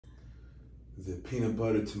the peanut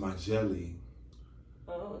butter to my jelly.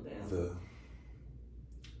 Oh, damn.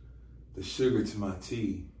 The sugar to my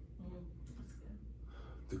tea. That's good.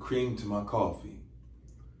 The cream to my coffee.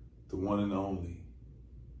 The one and only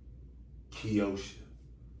Kiosha.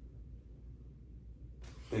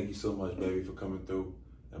 Thank you so much, baby, for coming through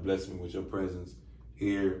and blessing me with your presence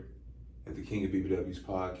here at the King of BBW's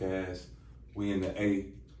podcast. We in the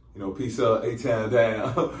A. You know, peace up, A-Town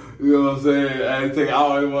down. You know what I'm saying? I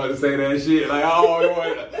always wanted to say that shit. Like, I always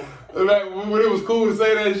wanted, like, when it was cool to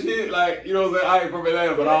say that shit, like, you know what I'm saying? I ain't from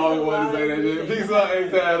Atlanta, but I always wanted to say that shit. Peace up,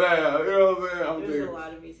 A-Town down. You know what I'm saying? There's a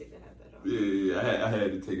lot of music that have that on. Yeah, I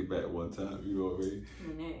had to take it back one time. You know what I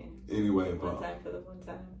mean? Anyway, bro. One time for the one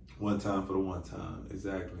time. One time for the one time,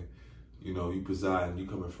 exactly. You know, you preside, you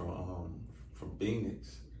coming from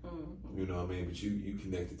Phoenix. Mm-hmm. You know what I mean? But you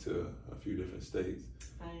connected to a few different states.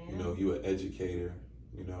 I am. You know, you an educator.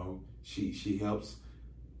 You know, she helps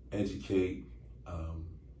educate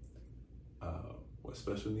what,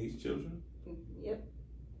 special needs children? Yep.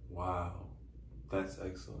 Wow, that's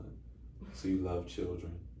excellent. So you love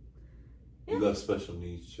children. Yeah. You love special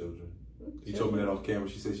needs children. You told me that off camera.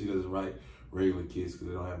 She said she doesn't write regular kids because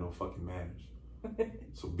they don't have no fucking manners.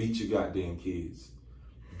 So beat your goddamn kids.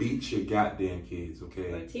 Beat your goddamn kids,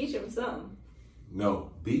 okay? Or teach them something.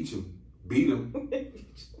 No, beat them. Beat them.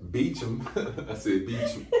 Beat them. I said beat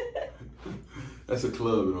them. That's a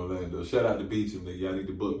club in Orlando. Shout out to Beat them, nigga. Y'all need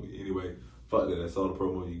to book me. Anyway, fuck that. That's all the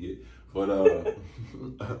promo you get. But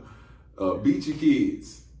beat your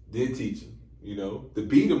kids, then teach them. You know,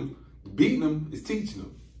 beating them is teaching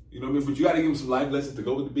them. You know what I mean? But you got to give them some life lessons to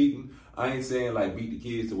go with the beating. I ain't saying like beat the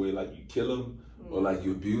kids the way like you kill them or like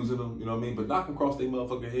you abusing them. You know what I mean? But knock them across their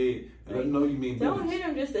motherfucking head and let them know you mean business. Don't hit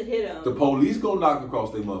them just to hit them. The police gonna knock them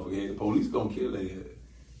across their motherfucking head. The police gonna kill their head.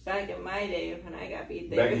 Back in my day when I got beat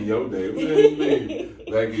there. Back in your day. What the hell you mean?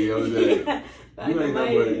 Back in your day. Yeah,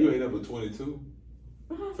 you ain't never 22.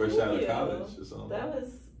 Oh, Fresh out of college or something. That was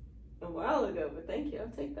a while ago, but thank you. I'll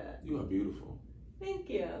take that. You are beautiful. Thank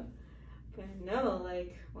you. But no,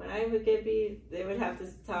 like when I would get beat, they would have to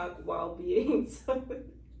talk while beating. So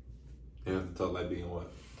they have to talk like being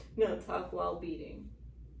what? No, talk while beating.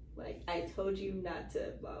 Like I told you not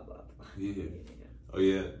to blah blah blah. Yeah. Oh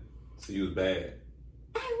yeah. So you was bad.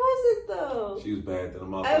 I wasn't though. She was bad to the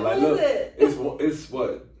motherfucker. I like, wasn't. Look, it's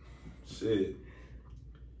what? Shit.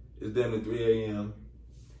 It's damn near 3 a.m.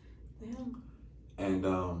 Yeah. And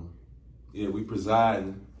yeah, we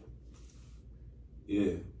preside.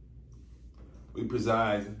 Yeah. We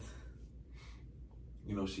preside.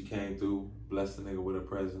 You know, she came through, blessed the nigga with her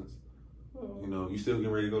presence. You know, you still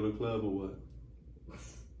getting ready to go to the club or what?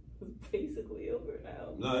 It's basically over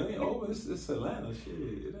now. No, it ain't over. It's Atlanta shit.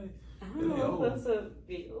 It ain't. I don't know if it's supposed to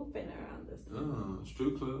be open around this time.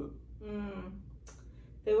 Strip club.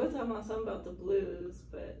 They were talking about something about the blues,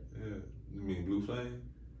 but yeah, you mean Blue Flame?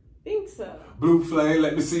 Think so. Blue Flame,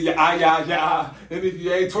 let me see your eye, ya, ya. And if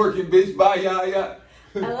you ain't twerking, bitch, bye, ya, ya.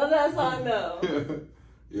 I love that song though.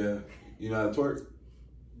 Yeah, you know how to twerk?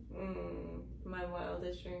 My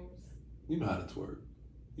wildest dreams. You know how to twerk.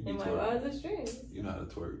 In my wildest dreams. You know how to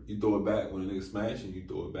twerk. You throw it back when a nigga smash and you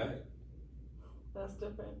throw it back. That's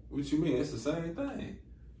different. What you mean? It's the same thing.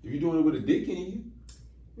 If you're doing it with a dick in you.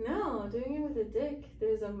 No, doing it with a dick,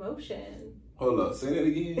 there's emotion. Hold up, say that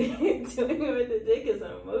again. Doing it with a dick is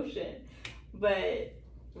an emotion. But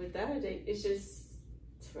without a dick, it's just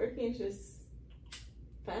twerking, just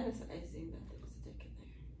fantasizing that there's a dick in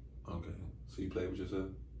there. Okay. So you play with yourself?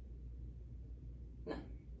 No.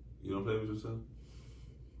 You don't play with yourself?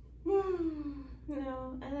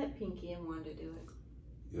 No, I let Pinky and Wanda do it.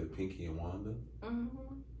 Yeah, Pinky and Wanda?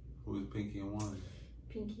 Who is Pinky and Wanda?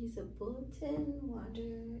 Pinky's a bulletin, Wanda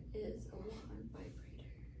is a wand vibrator.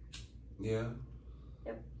 Yeah?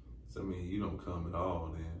 Yep. So, I mean, you don't come at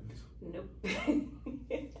all then. Nope.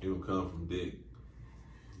 You don't come from dick.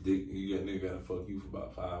 Dick, nigga gotta fuck you for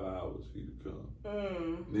about 5 hours for you to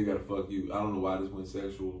come. Nigga gotta fuck you. I don't know why this went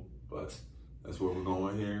sexual, but that's where we're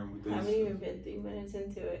going here with this. I haven't even been 3 minutes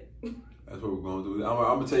into it. That's what we're going to do. I'm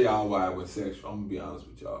gonna tell y'all why it went sexual. I'm gonna be honest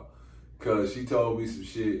with y'all. Cause she told me some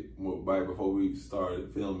shit right before we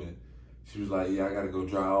started filming. She was like, "Yeah, I gotta go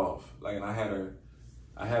dry off." Like, and I had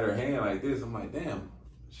her hand like this. I'm like, "Damn,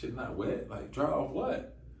 shit not wet. Like, dry off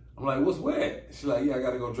what?" I'm like, "What's wet?" She's like, "Yeah, I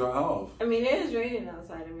gotta go dry off." I mean, it is raining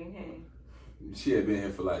outside. I mean, hey. She had been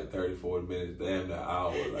here for like 30, 40 minutes, damn near an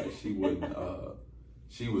hour. Like, she wouldn't.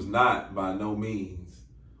 She was not by no means.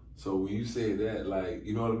 So when you said that, like,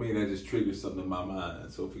 you know what I mean? That just triggered something in my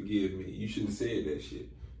mind. So forgive me. You shouldn't have said that shit.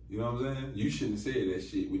 You know what I'm saying? You shouldn't have said that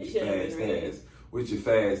shit with your fast ass. With your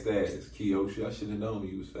fast ass, Kiosha. I should have known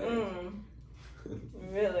you was fast.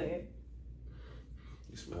 Really?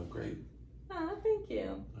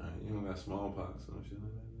 smallpox or shit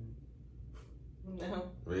like that.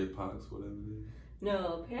 No. Red pox, whatever it is.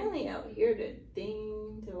 No, apparently out here the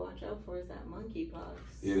thing to watch out for is that monkeypox.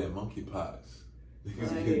 Yeah, that monkeypox.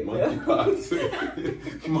 Niggas Right, get bro.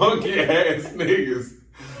 monkeypox. Monkey ass niggas.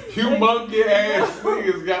 You monkey ass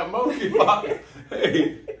niggas got monkeypox.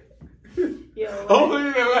 Hey. Yo, Only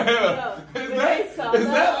in Yo, Atlanta. Is when I that saw is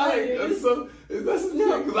that that on like the news- some is that some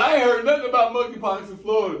No. shit? Because I ain't heard nothing about monkeypox in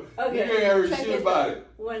Florida. Okay, You ain't heard check shit this about out. it.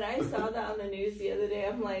 When I saw that on the news the other day,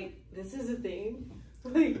 I'm like, this is a thing?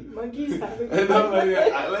 Like, monkeys having And I'm like,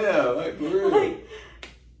 yeah, like for real. Like,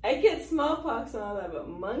 I get smallpox and all that, but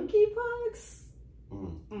monkeypox?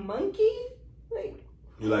 Mm. Monkey? Like,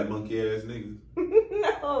 You like monkey ass niggas?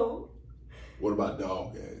 no. What about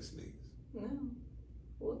dog ass niggas? No.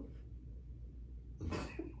 Whoop.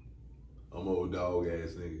 I'm old dog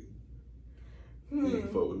ass nigga. Hmm. You can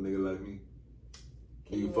fuck with a nigga like me.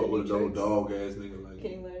 Can You you can fuck learn with new a old tricks? dog ass nigga like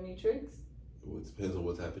Can me. you learn new tricks? Well, it depends on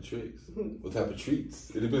what type of tricks. What type of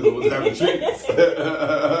treats? It depends on what type of treats.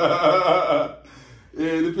 Yeah,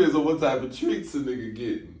 it depends on what type of treats a nigga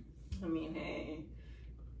getting. I mean, hey,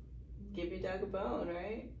 give your dog a bone,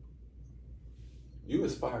 right? You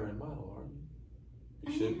aspiring model, aren't you?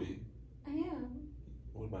 You should be. I am.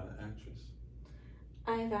 What about an actress?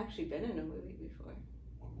 I've actually been in a movie before.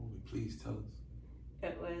 What movie? Please tell us.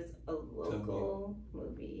 It was a local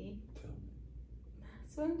movie. Tell me.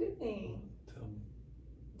 That's what I'm doing. Tell me.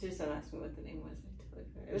 Just don't ask me what the name was. I totally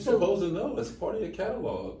forgot. It You're was supposed to know. It's a part of your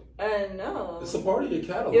catalog. no. It's a part of your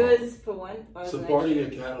catalog. It was for one. I was It's a an part of extra. your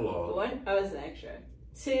For catalog. one, I was an extra.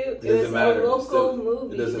 Two, it Doesn't was matter. a local Still,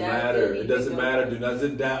 movie. It doesn't that matter. didn't It doesn't even matter. go- Do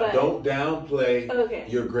nothing down. But- Don't downplay Okay.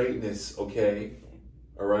 your greatness. Okay.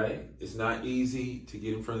 All right. It's not easy to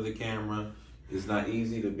get in front of the camera. It's not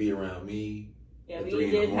easy to be around me. Yeah, at but 3 you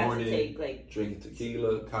in the did have to morning, take like drinking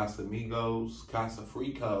tequila, Casamigos, Casa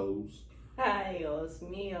Fricos, Ay, Dios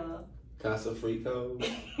mío. Casa Fricos.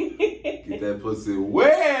 Get that pussy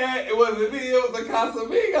wet. It wasn't me. It was the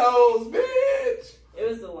Casamigos, bitch. It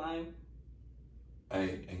was the lime.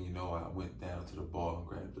 Hey, and you know, I went down to the bar and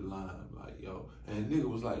grabbed the lime, like, yo. And nigga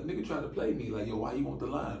was like, nigga tried to play me, like, yo, why you want the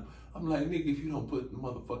lime? I'm like, nigga, if you don't put the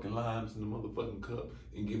motherfucking limes in the motherfucking cup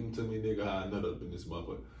and give them to me, nigga, I nut up in this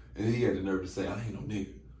motherfucker. And he had the nerve to say, I ain't no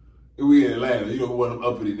nigga. And we in Atlanta, you know, one of them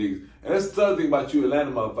uppity niggas. And that's the other thing about you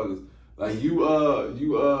Atlanta motherfuckers. Like, you know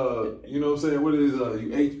what I'm saying? What is, you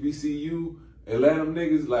HBCU, Atlanta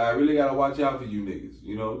niggas, like, I really gotta watch out for you niggas,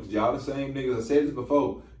 you know? Because y'all the same niggas, I said this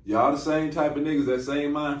before, y'all the same type of niggas, that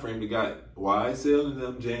same mind frame that got YSL and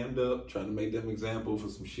them jammed up, trying to make them example for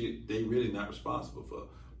some shit they really not responsible for.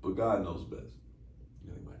 But God knows best.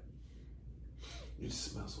 Anyway, you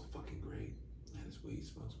just smell so fucking great. Man, this weed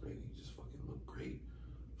smells great. You just fucking look great.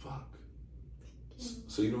 Fuck.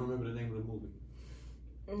 So you don't remember the name of the movie?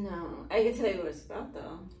 No, I can tell you what it's about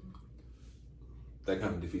though. That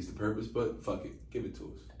kind of defeats the purpose, but fuck it. Give it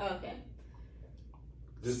to us. Okay.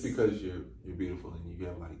 Just because you're beautiful and you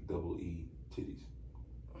have like double E titties.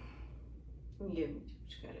 You give me too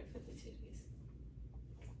much credit for the titties.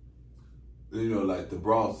 You know, like the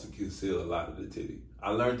bras conceal a lot of the titty.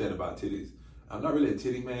 I learned that about titties. I'm not really a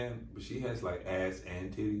titty man, but she has like ass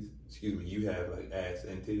and titties. Excuse me, you have like ass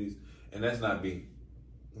and titties. And that's not being,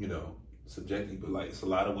 you know, subjective, but like it's a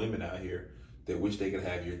lot of women out here that wish they could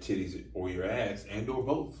have your titties or your ass and or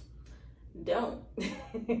both. Don't.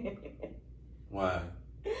 Why?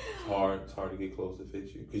 It's hard to get close to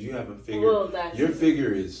fit you. Because you have a figure. Well, that's your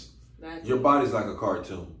figure is, that's your body's like a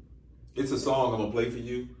cartoon. It's a song I'm going to play for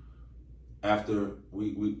you after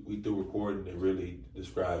we through recording that really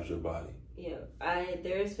describes your body. Yeah,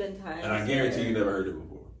 there's been times, And I guarantee you never heard it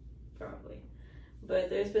before. probably, but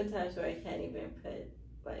there's been times where I can't even put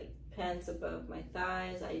like pants above my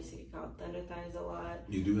thighs. I used to get called thunder thighs a lot,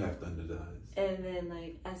 You do have thunder thighs. and then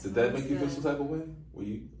like as Did that make you feel some type of way? Were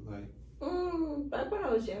you like? back when I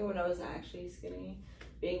was younger, when I was actually skinny,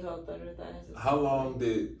 being called thunder thighs. was How long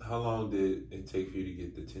something. did it take for you to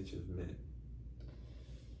get the attention of men?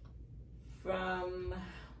 From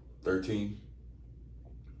 13,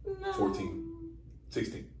 no, 14.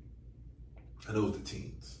 16. I know it was the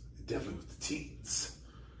teens. It definitely was the teens.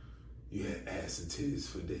 You had ass and titties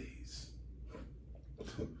for days.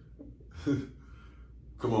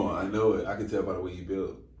 Come on, I know it. I can tell by the way you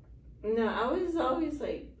build. No, I was always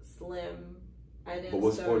like slim. I didn't. But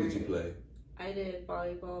what start, sport did you play? I did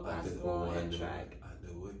volleyball, basketball, I and knew track. it.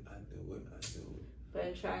 I knew it. But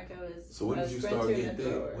in track, I was. So when a did you start sprinter getting and a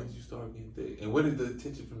thick? thrower. When did you start getting thick? And when did the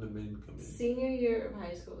attention from the men come in? Senior year of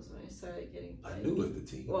high school is when I started getting thick. I knew it, the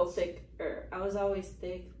teens. Well, thicker. I was always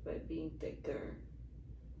thick, but being thicker.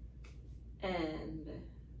 And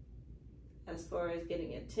as far as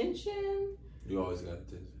getting attention. You always got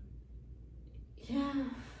attention. Yeah.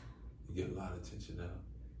 You get a lot of attention now.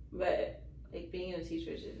 But like being a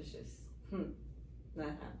teacher is just not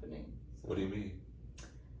happening. So. What do you mean?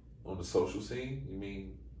 On the social scene? You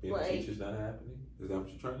mean being a teacher's not happening? Is that what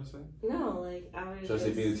you're trying to say? No, like I was Trying to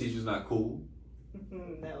say being a teacher's not cool?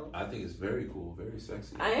 No. I think it's very cool, very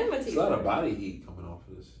sexy. I am a teacher. There's a lot of body heat coming off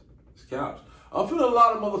of this couch. I'm feeling a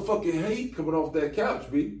lot of motherfucking heat coming off that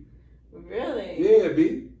couch, B. Really? Yeah,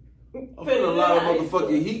 B. I'm feeling a lot of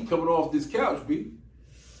motherfucking heat coming off this couch, B.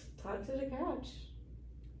 Talk to the couch.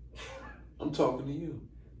 I'm talking to you.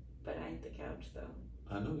 But I ain't the couch,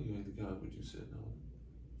 though. I know you ain't the couch, but you sitting on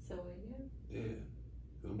it. So are you?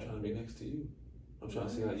 Yeah. I'm trying to be next to you. I'm trying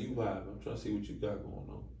to see how you vibe. I'm trying to see what you got going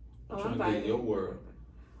on. I'm trying to get in your world.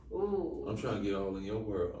 Ooh. I'm trying to get all in your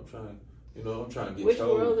world. I'm trying to get Which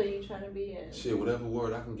chose. world are you trying to be in? Shit, whatever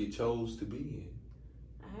world I can get chose to be in.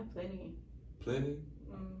 I have plenty. Plenty?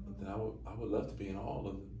 Mm-hmm. Then I would love to be in all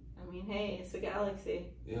of them. I mean, hey, it's a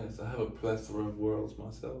galaxy. Yes, I have a plethora of worlds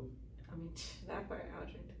myself. I mean, that part, I'll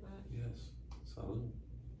drink to that. Yes. Salud.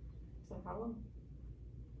 No problem.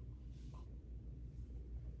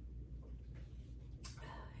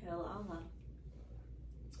 Hell Allah.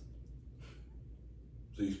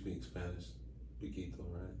 So you speak Spanish, poquito,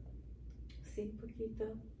 right? Sí,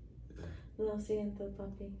 poquito. Yeah. Lo siento,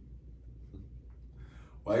 papi.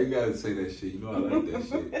 Why you gotta say that shit? You know I like that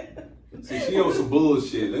shit. See, she on some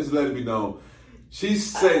bullshit. Let's let it be known. She's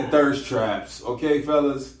setting thirst traps, okay,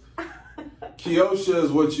 fellas? Kiosha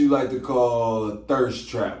is what you like to call a thirst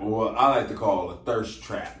trap, or what I like to call a thirst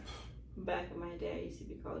trap. Back in my day, I used to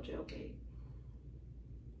be called jailbait.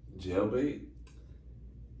 Jailbait?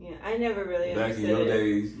 Yeah, I never really Back understood in your it.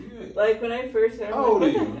 days. Yeah. Like when I first heard, How old are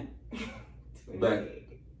you? Back.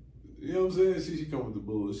 You know what I'm saying? She come with the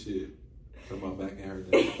bullshit. Talking about back in her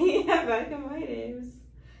day. Yeah, back in my days.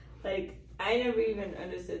 Like, I never even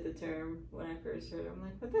understood the term when I first heard it. I'm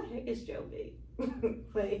like, what the heck is jailbait?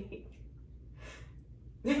 Like,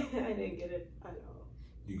 I didn't get it at all.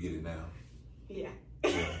 You get it now. Yeah.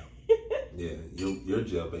 Yeah, you're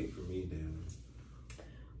jailbait for me, damn.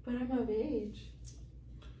 But I'm of age.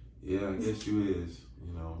 Yeah, I guess you is.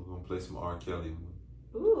 You know, we're gonna play some R. Kelly.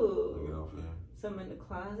 Ooh. Get off here. Some in the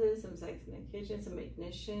closet, some Sex in the Kitchen, some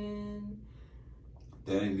Ignition.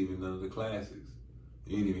 That ain't even none of the classics.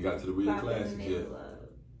 You ain't even got to the real Clap in classics the Name yet. of Love.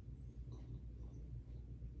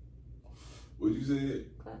 What you said?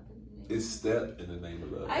 Clap in the Name It's of Love. Step in the Name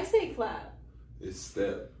of Love. I say clap. It's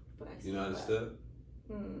Step. But I say You know how to clap. step?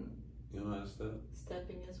 Hmm. You know how to step?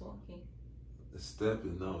 Stepping is walking. The step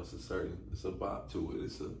is no, it's a bop to it.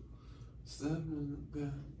 It's a step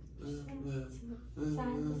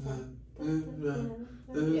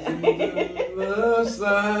love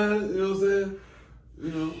slide, you know what I'm saying?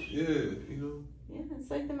 You know, yeah, you know. Yeah, it's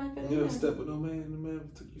like the Macarena. You never step with no man, the man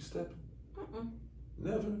took you stepping?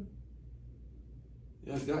 Never.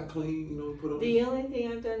 Yeah, got clean, you know, put on The only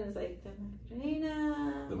thing I've done is like the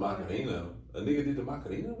Macarena. the Macarena. A nigga did the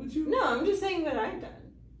Macarena with you? No, I'm just saying what I've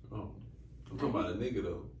done. Oh. I'm talking about a nigga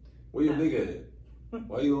though. Where your nigga at?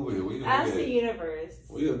 Why you over here? Where your Ask nigga the at? universe.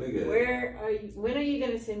 Where your nigga at? Where are you? When are you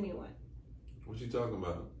gonna send me one? What you talking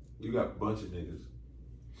about? You got a bunch of niggas.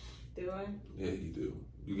 Do I? Yeah, you do.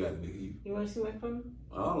 You got a nigga. You want to see my phone?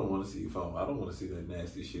 I don't want to see your phone. I don't want to see that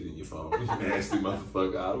nasty shit in your phone. You nasty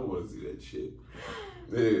motherfucker. I don't want to see that shit.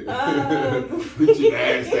 Yeah. With your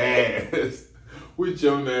nasty ass. With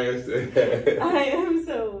your nasty ass. I am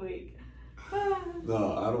so weak.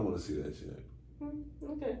 No, I don't want to see that shit.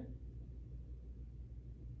 Okay.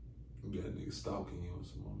 You got a nigga stalking you or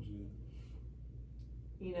some more shit.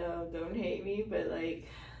 You know, don't hate me, but like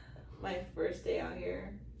my first day out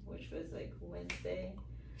here, which was like Wednesday,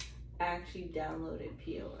 I actually downloaded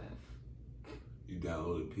POF. You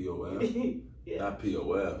downloaded POF? Yeah. Not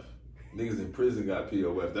POF. Niggas in prison got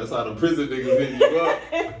POF. That's how the prison niggas hit you up.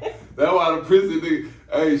 That's why the prison niggas,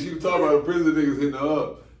 hey, she was talking about the prison niggas hitting her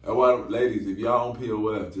up. That's why, ladies, if y'all on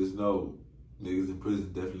POF, just know, niggas in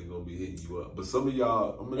prison definitely gonna be hitting you up. But some of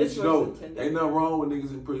y'all, I'm gonna let you know, ain't nothing wrong with niggas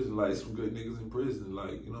in prison. Like, some good niggas in prison.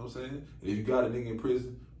 Like, you know what I'm saying? And if you got a nigga in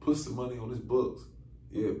prison, put some money on his books.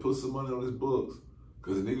 Yeah, put some money on his books.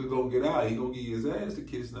 Cause the nigga gonna get out, he gonna give you his ass to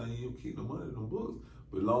kiss. Now you don't keep no money in them books.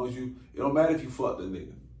 But as long as you, it don't matter if you fuck the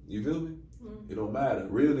nigga. You feel me? It don't matter.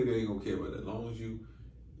 Real nigga ain't gonna care about that. As long as you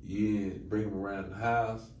ain't bring him around the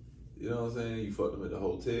house, you know what I'm saying? You fucked him at the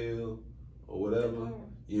hotel or whatever.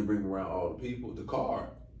 You didn't bring him around all the people. The car.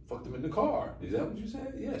 Fucked him in the car. Is that what you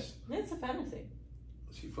said? Yes. That's a fantasy.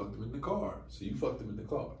 She fucked him in the car. So you fucked him in the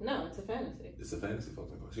car. No, it's a fantasy. It's a fantasy fucked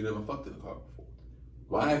in the car. She never fucked in the car before.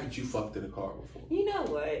 Why haven't you fucked in a car before? You know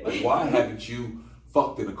what? Like, why haven't you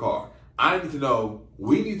fucked in a car? I need to know,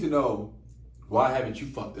 we need to know, why haven't you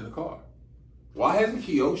fucked in a car? Why hasn't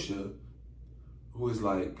Kiosha, who is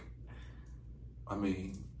like, I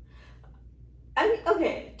mean,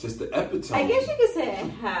 okay. just the epitome. I guess you could say I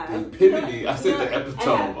have. The epitome. I said the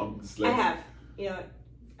epitome. I'm just like, I have. You know what?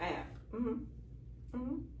 I have. Mm-hmm.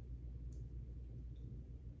 Mm-hmm.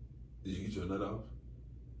 Did you get your nut off?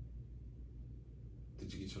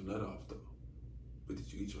 Did you get your nut off though? But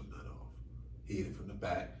did you get your nut off? He hit it from the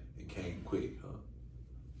back and came quick, huh?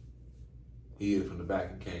 He hit it from the back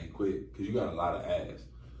and came quick because you got a lot of ass.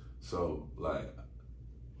 So like,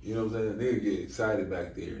 you know what I'm saying? Nigga get excited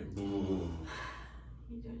back there and boom, boom, boom.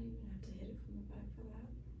 You don't even have to hit it from the back for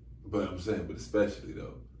that. But I'm saying, but especially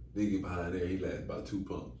though, nigga get behind there, he lasts about 2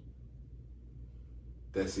 pumps.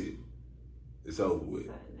 That's it. It's over with.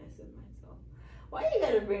 Sorry, I said myself. Why you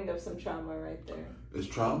gotta bring up some trauma right there? It's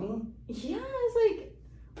trauma? Yeah, it's like.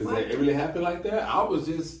 Because it really happened like that? I was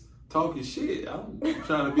just talking shit. I'm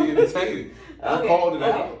trying to be entertaining. I called it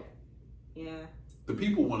out. Yeah. The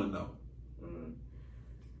people want to know.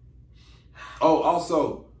 Oh,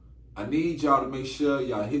 also, I need y'all to make sure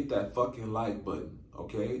y'all hit that fucking like button,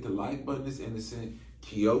 okay? The like button is innocent.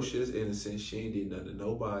 Kiosha's innocent. She ain't did nothing to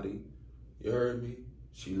nobody. You heard me?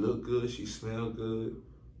 She look good. She smell good.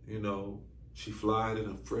 You know, she flying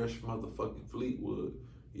in a fresh motherfucking Fleetwood.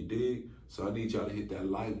 You dig? So I need y'all to hit that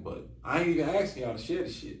like button. I ain't even asking y'all to share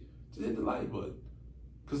the shit. Just hit the like button.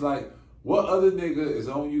 Because, like, what other nigga is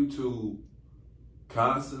on YouTube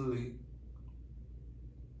constantly,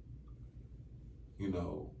 you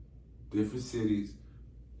know, different cities,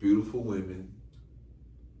 beautiful women,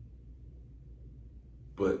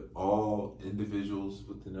 but all individuals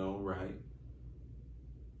within their own right,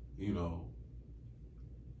 you know,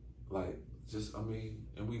 like, just, I mean,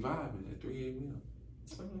 and we vibing at 3 a.m.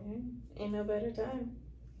 Mm-hmm. Ain't no better time.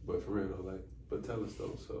 But for real though, like, but tell us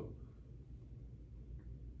though, so,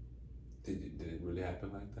 did it really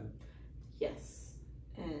happen like that? Yes.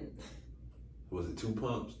 And was it 2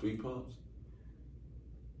 pumps, 3 pumps?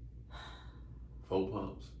 4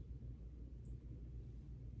 pumps?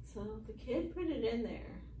 So the kid put it in there.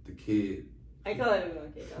 The kid. I call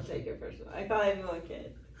everyone kid. I'll take it personal. I call everyone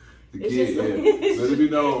kid. The it's kid, yeah. Let it be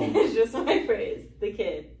known. It's just my phrase. The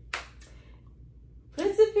kid.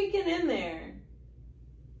 Puts the freaking in there.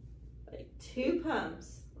 Like 2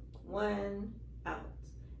 pumps, 1 out,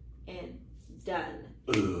 and done.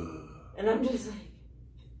 Ugh. And I'm just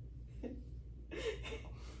like.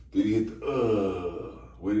 Did he hit the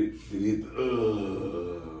with it? Did he hit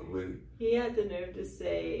the with it? He had the nerve to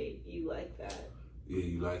say, "You like that?" Yeah,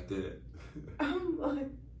 you like that. I'm like,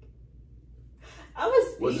 I was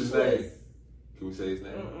speechless. What's his name? Can we say his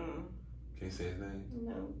name? Mm-mm. Can't say his name.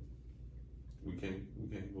 No. We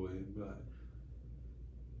can't go ahead and be like.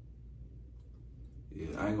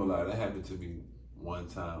 Yeah, I ain't gonna lie. That happened to me one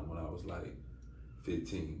time when I was like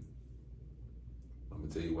 15. I'm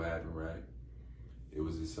gonna tell you what happened, right? It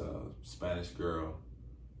was this Spanish girl.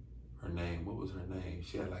 Her name, what was her name?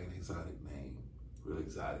 She had like an exotic name. Real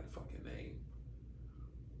exotic fucking name.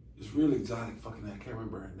 It's real exotic fucking name. I can't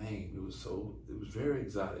remember her name. It was very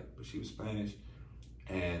exotic, but she was Spanish.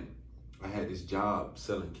 And I had this job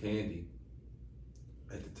selling candy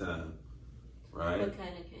at the time, right? What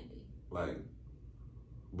kind of candy? Like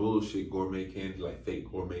bullshit gourmet candy, like fake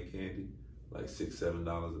gourmet candy, like $6, $7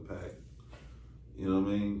 a pack. You know what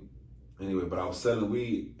I mean? Anyway, but I was selling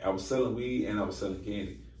weed and I was selling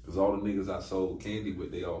candy. Because all the niggas I sold candy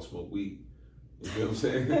with, they all smoke weed. You know what I'm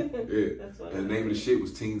saying? Yeah. That's what and the name of the shit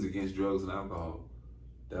was Teens Against Drugs and Alcohol.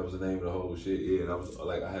 That was the name of the whole shit. Yeah, that was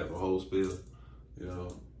like, I had a whole spill. You know?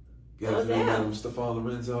 You guys remember Stefan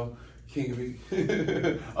Lorenzo? King of E.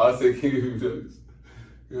 I said King of E Drugs.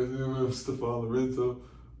 You guys remember Stefan Lorenzo?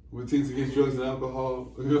 With Teens Against Drugs and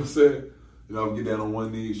Alcohol? You know what I'm saying? You know, I would get down on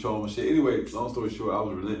one knee, show them my shit. Anyway, long story short, I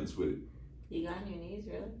was relentless with it. You got on your knees,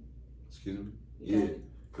 really? Excuse me? Yeah.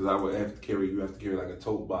 Because I would have to carry like a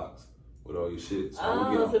tote box with all your shit. So I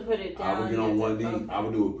would to put it down. I would get on one knee. Okay. I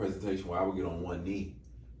would do a presentation where I would get on one knee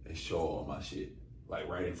and show all my shit. Like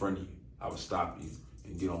right in front of you. I would stop you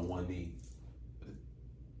and get on one knee.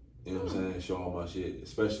 You know what I'm saying? Show all my shit.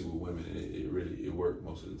 Especially with women. It worked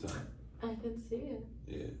most of the time. I can see it.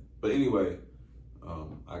 Yeah. But anyway,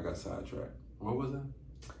 I got sidetracked. What was that?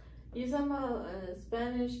 You talking about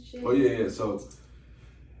Spanish chick? Oh yeah. So,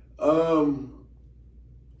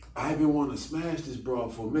 I've been wanting to smash this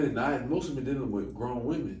broad for a minute. Now I had mostly been dealing with grown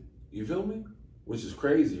women. You feel me? Which is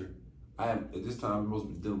crazier. At this time I've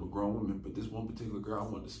mostly been dealing with grown women, but this one particular girl I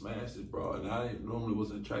wanted to smash this broad, and I normally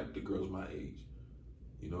wasn't attracted to girls my age.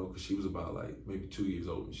 you know, because she was about like maybe 2 years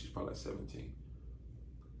old, and she's probably like 17.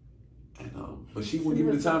 And but she wouldn't give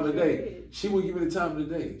me the time of the day. She wouldn't give me the time of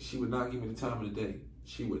the day. She would not give me the time of the day.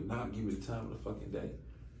 She would not give me the time of the fucking day.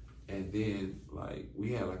 And then like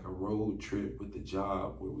we had like a road trip with the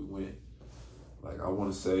job where we went, like I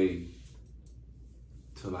want to say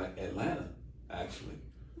to like Atlanta, actually.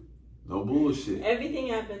 No bullshit. Everything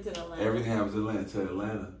happens in Atlanta. Everything happens in Atlanta, to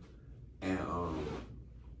Atlanta. And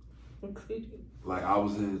including like I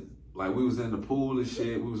was in, like we was in the pool and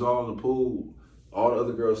shit. We was all in the pool. All the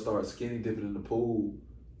other girls start skinny dipping in the pool.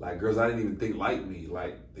 Like girls I didn't even think liked me.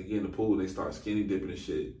 Like they get in the pool, they start skinny dipping and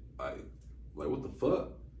shit. Like what the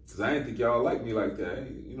fuck? Cause I didn't think y'all liked me like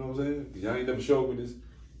that. You know what I'm saying? Cause y'all ain't never showed me this.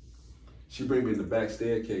 She bring me in the back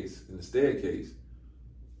staircase,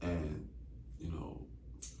 and you know,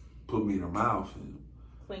 put me in her mouth and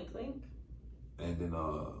clink clink. And then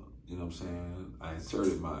you know what I'm saying? I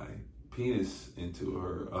inserted my penis into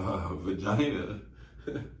her vagina.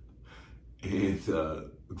 And the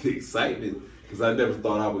excitement, because I never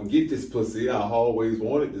thought I would get this pussy. I always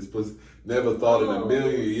wanted this pussy. Never thought in a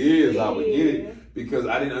million years I would get it, because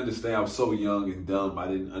I didn't understand. I was so young and dumb. I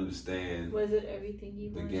didn't understand. Was it everything you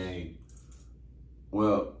the wanted? Game?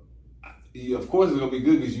 Well, of course it's gonna be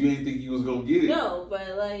good because you ain't think you was gonna get it. No,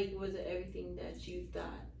 but like, was it everything that you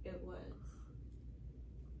thought it was?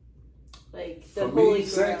 Like the holy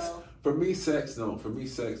grail. For me, sex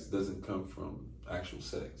doesn't come from actual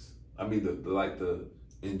sex. I mean, the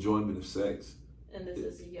enjoyment of sex. And this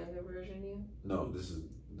is a younger version of you? No, this is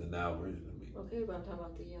the now version of me. Okay, but I'm talking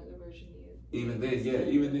about the younger version of you.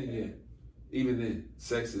 Even then,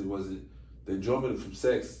 sex, it wasn't, the enjoyment from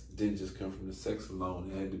sex didn't just come from the sex alone.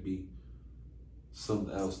 It had to be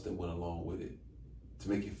something else that went along with it to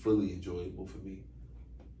make it fully enjoyable for me.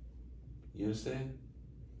 You understand?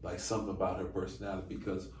 Like something about her personality,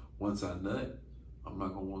 because once I nut, I'm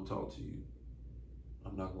not gonna want to talk to you.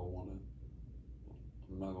 I'm not gonna want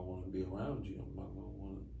to be around you. I'm not gonna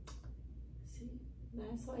want to. See,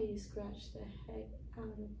 that's why you scratch the heck out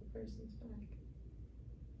of the person's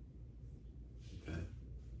back.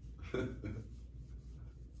 Okay.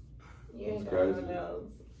 You ain't got no nails.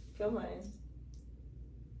 Come on.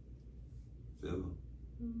 Feel them?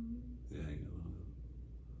 Mm-hmm. Yeah, I ain't got no nails.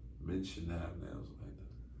 Men shouldn't have nails like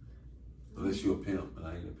that. Unless you're a pimp, and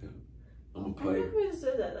I ain't a pimp. I'm a player. I never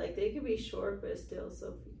understood that. Like, they could be short, but still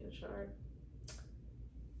so freaking sharp.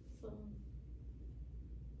 So.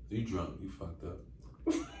 You drunk. You fucked up.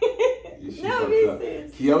 No, be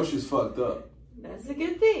serious. Kiosha's fucked up. That's a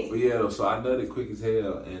good thing. But yeah, so I nutted quick as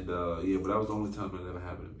hell, and yeah, but that was the only time that ever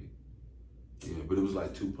happened to me. Yeah, but it was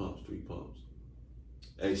like 2 pumps, 3 pumps.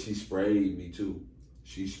 Hey, she sprayed me too.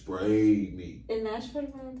 She sprayed me. In that short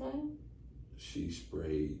amount of time? She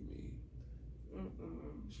sprayed me.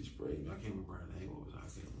 Mm-mm. She sprayed me. I can't remember her name. What was I?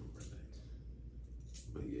 can't remember her name.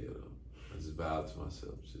 But yeah, I just vowed to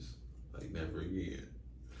myself, just like never again.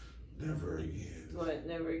 Never again. What,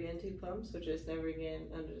 never again 2 pumps? Or just never again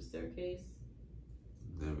under the staircase?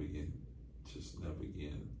 Never again. Just never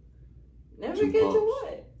again. Never again to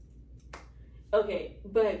what? Okay,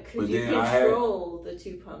 but could you control the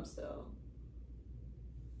 2 pumps though?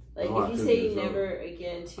 Like, no, if you say never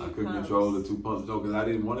again 2 pumps. I couldn't control the 2 pumps, no, because I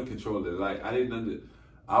didn't want to control it. Like,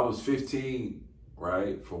 I was 15,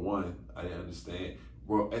 right? For one, I didn't understand.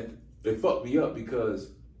 Well, it fucked me up because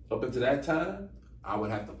up until that time, I would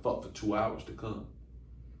have to fuck for 2 hours to come.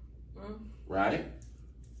 Right?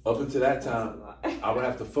 Up until that time, I would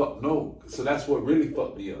have to fuck. No, so that's what really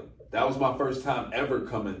fucked me up. That was my first time ever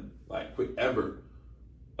coming, like, quick, ever.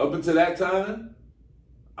 Up until that time,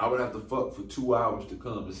 I would have to fuck for 2 hours to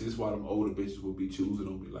come. And see, this is why them older bitches would be choosing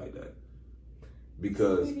on me like that.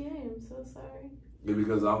 Because I am so sorry. Yeah,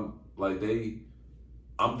 because I'm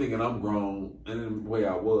thinking I'm grown, and in the way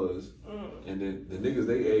I was, and then the niggas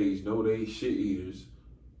they age know they shit eaters,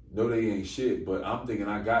 know they ain't shit, but I'm thinking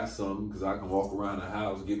I got something because I can walk around the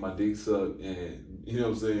house, get my dick sucked, and you know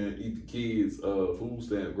what I'm saying, eat the kids' food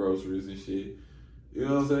stamp groceries and shit. You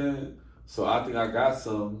know what I'm saying? So I think I got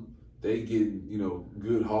something. They getting, you know,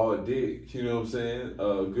 good hard dick. You know what I'm saying?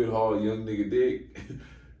 Good hard young nigga dick.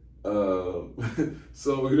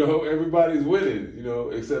 So, you know, everybody's winning, you know,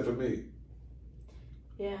 except for me.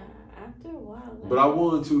 Yeah, after a while. But I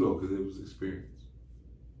won too, though, because it was experience.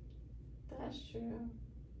 That's true.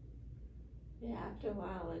 Yeah, after a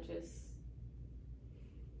while,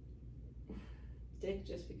 dick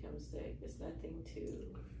just becomes dick. It's nothing to.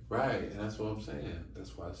 Right, and that's what I'm saying.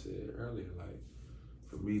 That's why I said earlier, like,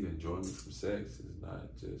 for me, the enjoyment from sex is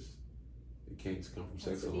not just, it can't just come from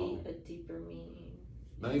sex alone. A deeper meaning.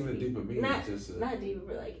 Not even a deeper meaning, not deeper,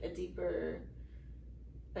 but like a deeper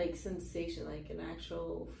like sensation, like an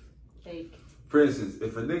actual like. For instance,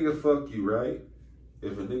 if a nigga fuck you, right?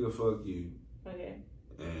 If a nigga fuck you, Okay.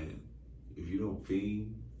 and if you don't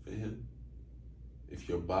fiend for him, if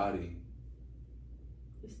your body,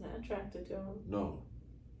 It's not attracted to him. no,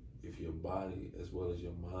 if your body as well as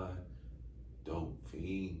your mind don't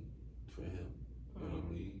fiend for him, you know what I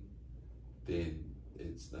mean? Then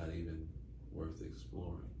it's not even worth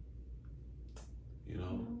exploring. You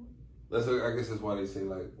know? That's I guess that's why they say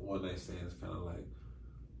like one night stand is kind of like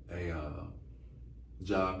a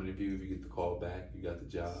job interview. If you get the call back, you got the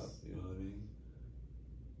job. You know what I mean?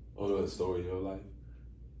 Or the story of your life.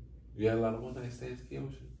 You had a lot of one night stands,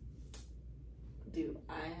 Kiosha? Do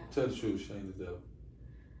I have? Tell the truth, shame the devil.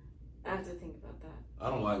 I have to think about that. I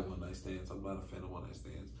don't like one night stands. I'm not a fan of one night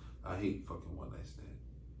stands. I hate fucking one night stands.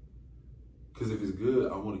 Because if it's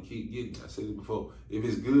good, I want to keep getting it. I said it before. If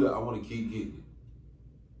it's good, I want to keep getting it.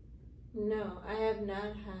 No, I have not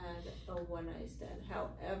had a one night stand.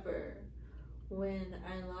 However, when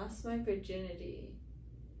I lost my virginity,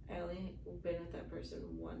 I only been with that person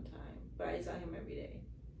one time, but I saw him every day.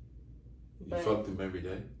 You fucked him every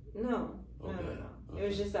day? No. Okay. No. It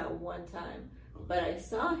was just that one time. Okay. But I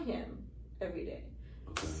saw him every day.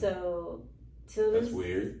 Okay. So, till this... That's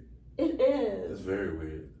weird. It is. That's very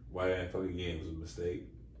weird. Why I fuck again was a mistake?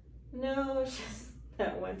 No, it's just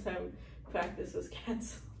that one time practice was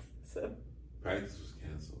canceled. So practice was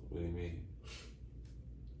canceled. What do you mean?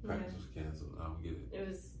 Practice was canceled. I don't get it. It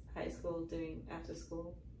was high school doing after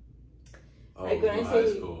school. Oh, like when I high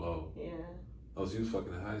say, school. Oh, yeah. Oh, she was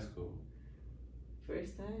fucking in high school.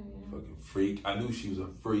 First time, yeah. Fucking freak. I knew she was a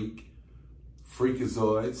freak.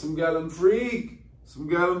 Freakazoid. Some got them freak. Some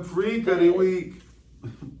got them freak of the week.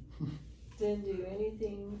 Didn't do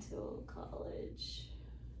anything till college.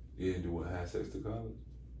 You didn't do what? Had sex to college?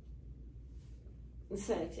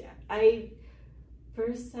 Sex, yeah.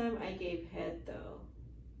 First time I gave head though.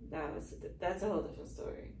 That's a whole different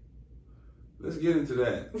story. Let's get into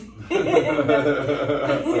that.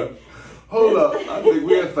 Hold up. I think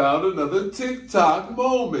we have found another TikTok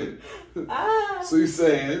moment. So you're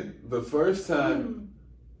saying the first time,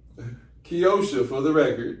 Kiosha for the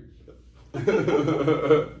record.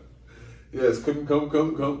 Yes, come.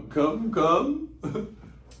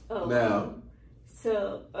 Oh, now.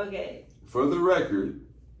 So, okay. For the record.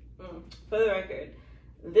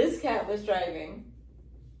 This cat was driving.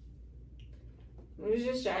 He was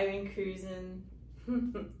just driving, cruising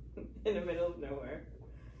in the middle of nowhere.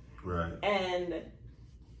 Right. And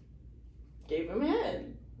gave him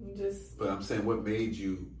head. But I'm saying, what made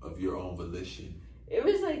you of your own volition? It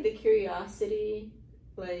was like the curiosity.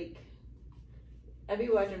 Like, I be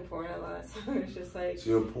watching porn a lot, so it's just like...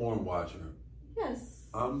 So you're a porn watcher? Yes.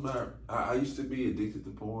 I'm not... I used to be addicted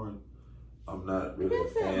to porn. I'm not really a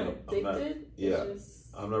fan of... Addicted?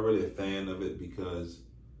 I'm not really a fan of it because...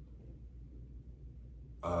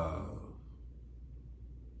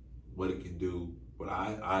 what it can do, but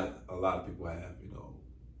a lot of people have,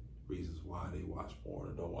 reasons why they watch porn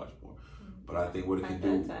or don't watch porn. But I think what it can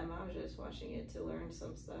do. At that time, I was just watching it to learn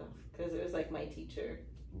some stuff because it was like my teacher.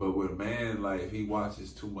 But with a man, like if he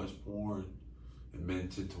watches too much porn, and men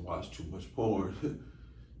tend to watch too much porn,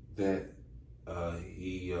 that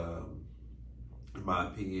he, in my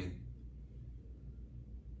opinion,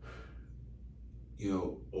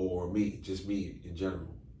 or just me in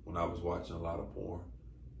general, when I was watching a lot of porn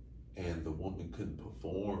and the woman couldn't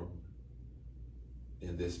perform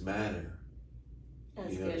in this manner.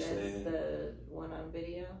 As good as the one on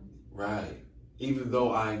video? Right. Even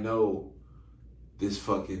though I know this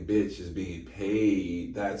fucking bitch is being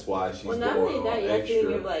paid, that's why she's going on extra. Well, not only that, you have to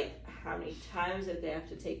think of like how many times if they have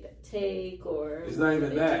to take that take or... It's not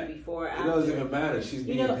even that. Before, it after. Doesn't even matter. She's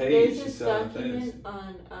being paid. There's this document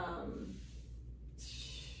on...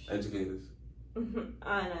 Educators. On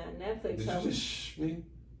Netflix. Did you just shh me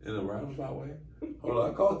in a roundabout way? Hold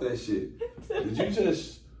on, I caught that shit. Did you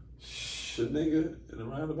just shh a nigga in a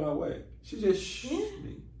roundabout way? She just shh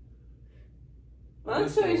me. Long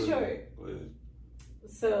story short.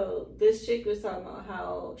 So this chick was talking about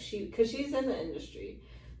how because she's in the industry,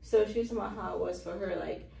 so she was talking about how it was for her.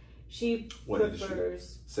 Like she prefers industry?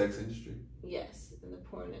 Sex industry. Yes, in the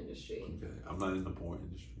porn industry. Okay, I'm not in the porn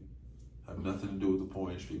industry. I have nothing to do with the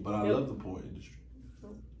porn industry, but I love the porn industry.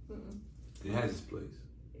 It has its place.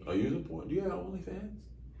 Are you in the porn? Do you have OnlyFans?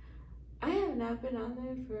 I have not been on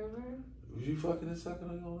there forever. Was you fucking and sucking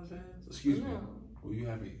on OnlyFans? Excuse me. Were you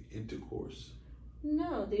having intercourse?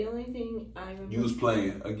 No, the only thing I remember... You was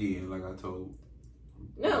playing, again, like I told.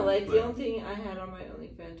 No, like the only thing I had on my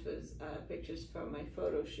OnlyFans was pictures from my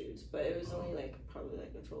photo shoots, but it was only probably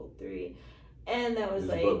a total 3. And that was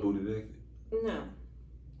butt booty naked? No.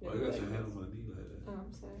 Why you got your hand on my knee like that? Oh,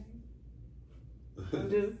 I'm sorry. I'm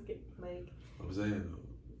just like. I'm saying though.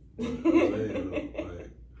 Like,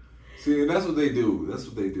 see, and that's what they do. That's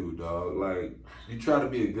what they do, dog. Like, you try to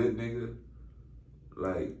be a good nigga.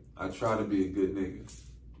 Like, I try to be a good nigga.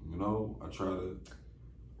 You know,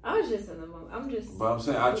 I was just in the moment. But I'm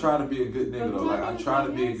saying I try to be a good nigga though. Like, I try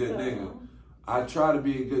to be a good nigga. I try to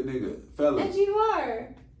be a good nigga, fellas. And you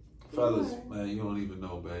are. Fellas, man, you don't even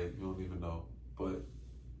know, babe. You don't even know. But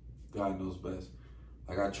God knows best.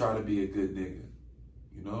 Like, I try to be a good nigga.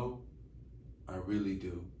 You know? I really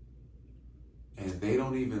do. And they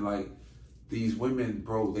don't even, like, these women,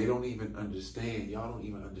 bro, they don't even understand. Y'all don't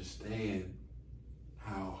even understand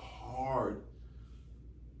how hard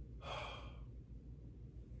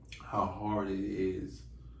it is,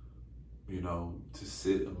 you know, to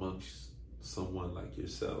sit amongst someone like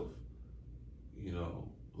yourself. You know,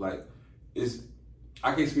 like,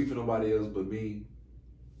 I can't speak for nobody else but me.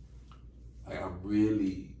 Like, I'm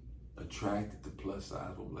really attracted to plus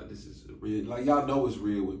size women. Like, this is real. Like, y'all know it's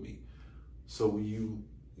real with me. So when you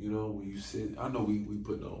sit, I know we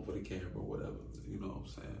putting on for the camera or whatever, you know what I'm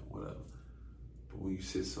saying, whatever. But when you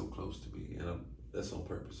sit so close to me, and that's on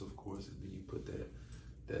purpose, of course, and then you put that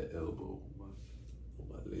elbow on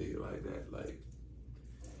my leg like that, like,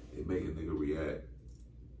 it make a nigga react.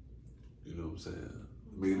 You know what I'm saying?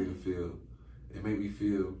 It make me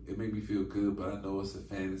feel good, but I know it's a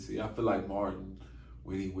fantasy. I feel like Martin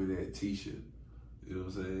when he went at Tisha, you know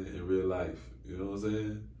what I'm saying, in real life. You know what I'm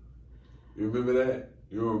saying? You remember that?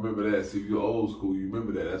 You don't remember that. See, if you're old school, you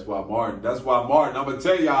remember that. That's why Martin, I'm going to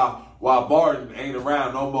tell y'all why Martin ain't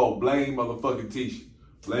around no more. Blame motherfucking Tisha.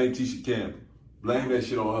 Blame Tisha Campbell. Blame that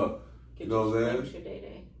shit on her. You know what I'm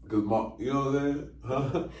saying? Because you know what I'm saying?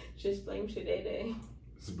 Huh? Just blame Shadede.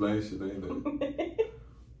 Just blame Shadede.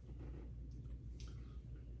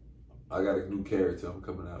 I got a new character I'm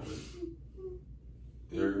coming out with.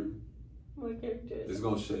 You heard? What character? It's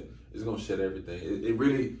gonna shed everything. It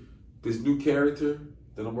really, this new character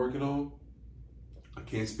that I'm working on, I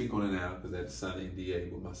can't speak on it now because I had to sign an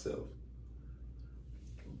NDA with myself.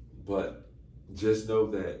 But just know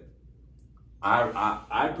that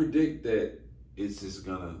I predict that it's just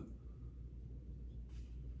gonna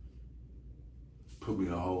put me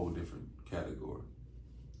in a whole different category.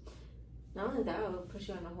 Not only that, it would push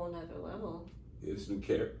you on a whole nother level. It's new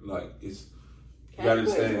character, like it's.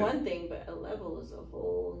 Category is one thing, but a level is a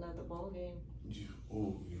whole nother ballgame.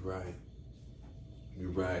 Oh, you're right.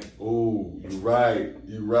 You're right. Oh, you're right.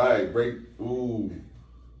 You're right. Break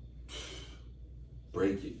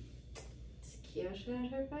it. It's Kiosha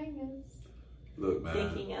at her finest. Look, man.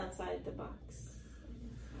 Thinking outside the box.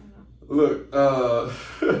 Look,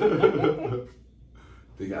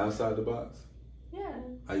 thinking outside the box? Yeah.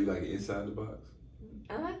 How you like it inside the box?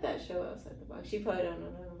 I like that show, Outside the Box. You probably don't know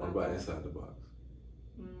nothing about What about that. inside the box?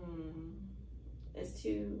 It's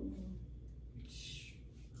too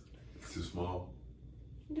small.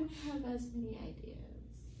 You don't have as many ideas.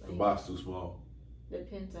 Like, the box too small.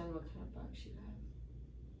 Depends on what kind of box you have.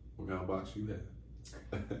 What kind of box you have?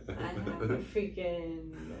 I have a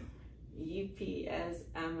freaking UPS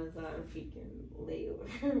Amazon freaking layover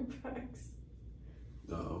box.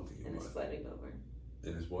 No, I don't think and it's flooding over.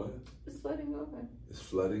 And it's what? It's flooding over. It's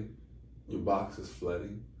flooding? Your box is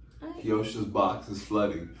flooding? Kiosha's box is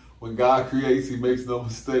flooding. When God creates, he makes no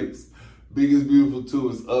mistakes. Big is beautiful too.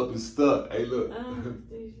 It's up, it's stuck. Hey, look.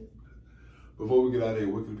 Before we get out of here,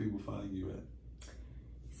 where can people find you at?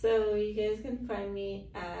 So you guys can find me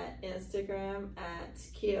at Instagram at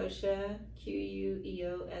Kiosha,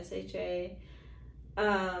 Queosha.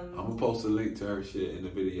 I'm gonna post a link to her shit in the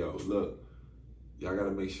video. Look, y'all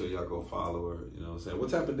gotta make sure y'all go follow her. You know what I'm saying? What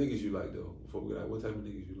type of niggas you like though? Before we get out, what type of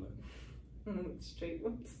niggas you like? Straight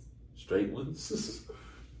ones. Straight ones?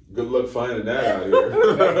 Good luck finding that out here.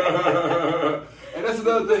 And that's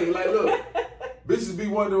another thing. Like, look, bitches be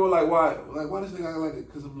wondering why this nigga like it?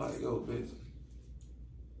 Because I'm like, yo, bitch.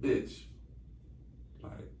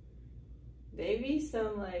 Like, they be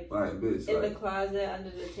some like bitch, in the closet under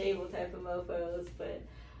the table type of mofos, but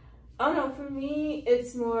I don't know. For me,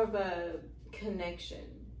 it's more of a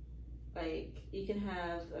connection. Like, you can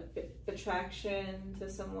have attraction to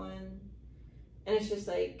someone, and it's just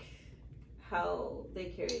like how they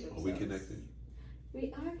carry themselves. Are we connected?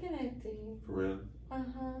 We are connecting. For real?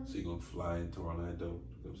 Uh-huh. So you gonna fly into Orlando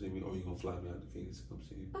to come see me, or you gonna fly me out to Phoenix to come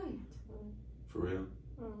see you? Oh, yeah, totally. For real?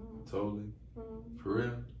 Totally? For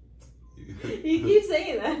real? You keep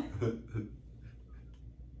saying that.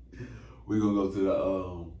 We gonna go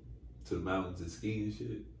to the mountains and ski and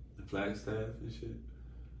shit, and Flagstaff and shit.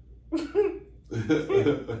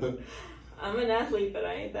 I'm an athlete, but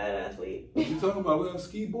I ain't that athlete. What you talking about? We have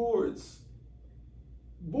ski boards.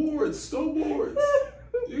 Snowboards.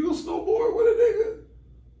 You gonna snowboard with a nigga?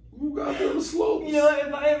 Move out there on the slopes. You know what?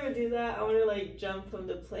 If I ever do that, I want to like jump from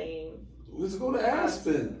the plane. Let's go to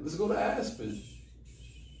Aspen.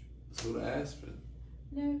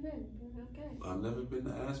 Never been, but okay. I've never been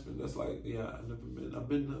to Aspen. That's like, yeah, I've never been. I've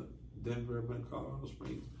been to Denver, I've been to Colorado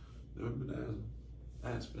Springs. Never been to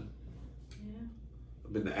Aspen. Yeah.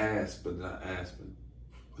 I've been to Aspen, not Aspen.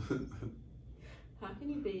 How can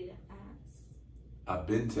you be the ass? I've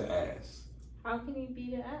been to Ass. How can you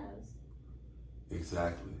be the ass?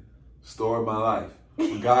 Exactly. Story of my life.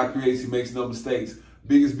 When God creates, He makes no mistakes.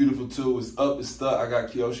 Biggest beautiful tool is up, it's stuck. I got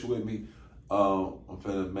Kiosha with me. I'm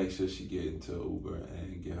finna make sure she get into Uber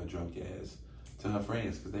and get her drunk ass to her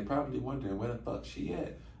friends, because they probably wondering where the fuck she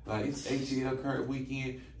at. Like, it's ATL current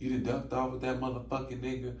weekend. You done ducked off with that motherfucking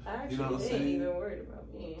nigga. Actually, You know what I'm they saying? ain't even worried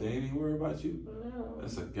about me. They ain't even worried about you. No.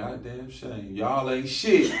 That's a goddamn shame. Y'all ain't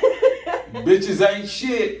shit. Bitches ain't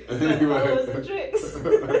shit. That was the tricks.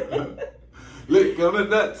 Lick on the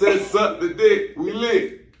nuts and suck the dick. We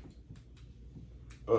lit.